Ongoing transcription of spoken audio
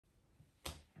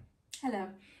Hello.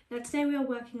 Now today we are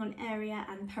working on area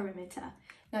and perimeter.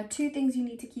 Now two things you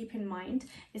need to keep in mind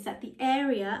is that the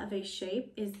area of a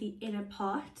shape is the inner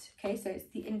part, okay, so it's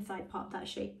the inside part of that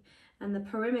shape, and the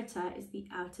perimeter is the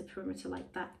outer perimeter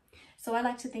like that. So I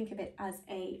like to think of it as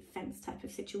a fence type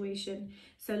of situation.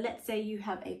 So let's say you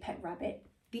have a pet rabbit.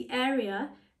 The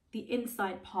area, the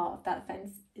inside part of that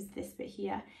fence is this bit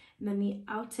here, and then the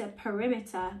outer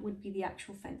perimeter would be the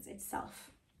actual fence itself.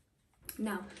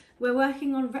 Now, we're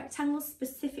working on rectangles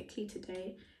specifically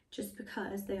today, just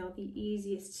because they are the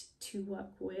easiest to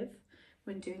work with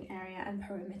when doing area and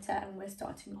perimeter, and we're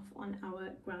starting off on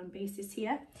our ground basis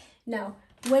here. Now,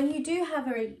 when you do have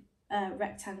a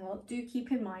rectangle, do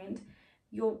keep in mind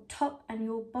your top and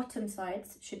your bottom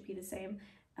sides should be the same,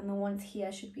 and the ones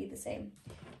here should be the same.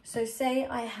 So say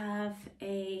I have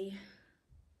a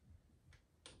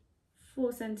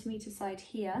 4 centimeter side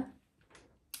here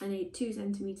and a 2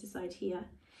 centimeter side here.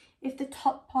 If the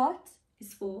top part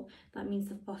is 4, that means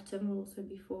the bottom will also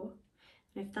be 4.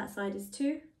 And if that side is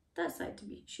 2, that side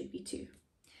should be 2.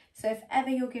 So if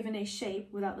ever you're given a shape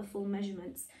without the full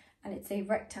measurements and it's a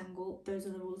rectangle, those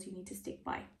are the rules you need to stick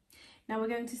by. Now we're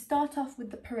going to start off with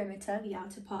the perimeter, the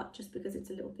outer part, just because it's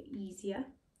a little bit easier.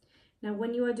 Now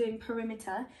when you are doing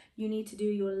perimeter, you need to do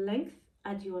your length,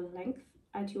 add your length,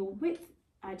 add your width,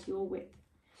 add your width.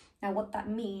 Now what that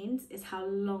means is how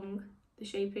long the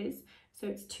shape is. So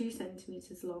it's 2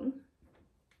 centimeters long.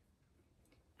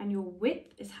 And your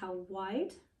width is how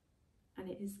wide, and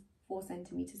it is 4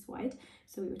 centimeters wide.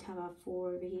 So we would have our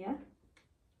 4 over here.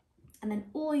 And then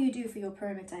all you do for your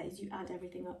perimeter is you add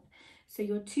everything up. So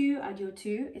your 2 add your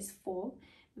 2 is 4.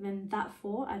 And then that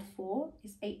 4 add 4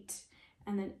 is 8.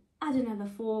 And then add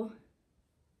another 4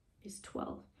 is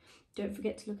 12. Don't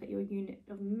forget to look at your unit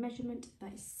of measurement,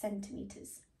 that is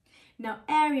centimeters. Now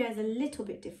area is a little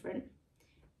bit different.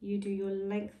 You do your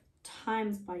length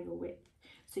times by your width.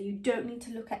 So you don't need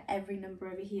to look at every number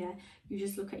over here. You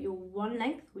just look at your one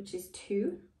length, which is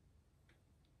 2,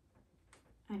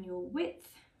 and your width,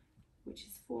 which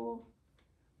is 4.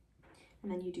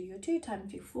 And then you do your 2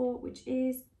 times your 4, which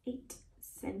is 8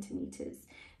 centimeters.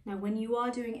 Now when you are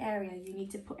doing area, you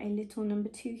need to put a little number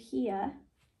 2 here,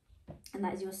 and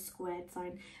that is your squared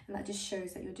sign, and that just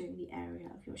shows that you're doing the area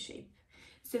of your shape.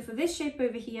 So for this shape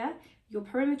over here, your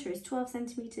perimeter is 12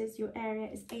 centimeters, your area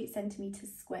is 8 centimeters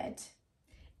squared.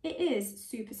 It is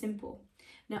super simple.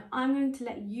 Now I'm going to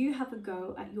let you have a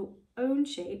go at your own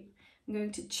shape. I'm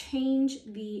going to change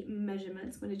the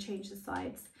measurements, I'm going to change the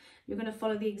sides. You're going to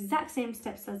follow the exact same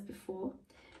steps as before,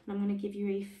 and I'm going to give you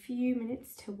a few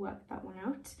minutes to work that one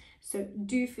out. So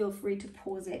do feel free to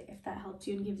pause it if that helps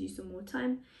you and gives you some more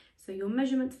time. So your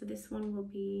measurements for this one will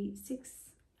be 6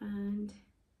 and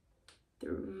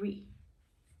 3.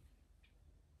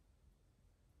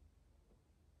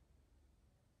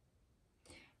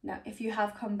 Now, if you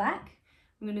have come back,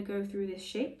 I'm going to go through this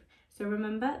shape. So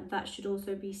remember, that should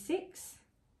also be 6.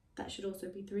 That should also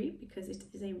be 3 because it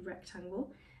is a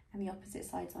rectangle and the opposite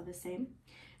sides are the same.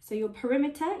 So your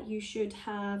perimeter, you should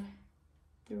have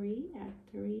 3, add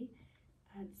 3,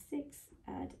 add 6,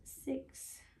 add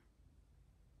 6,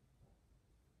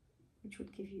 which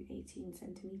would give you 18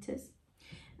 centimeters.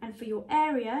 And for your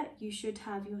area, you should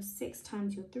have your 6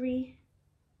 times your 3.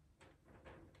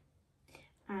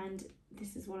 And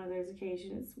this is one of those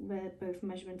occasions where both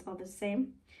measurements are the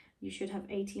same. You should have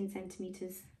 18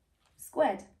 centimeters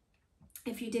squared.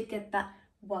 If you did get that,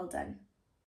 well done.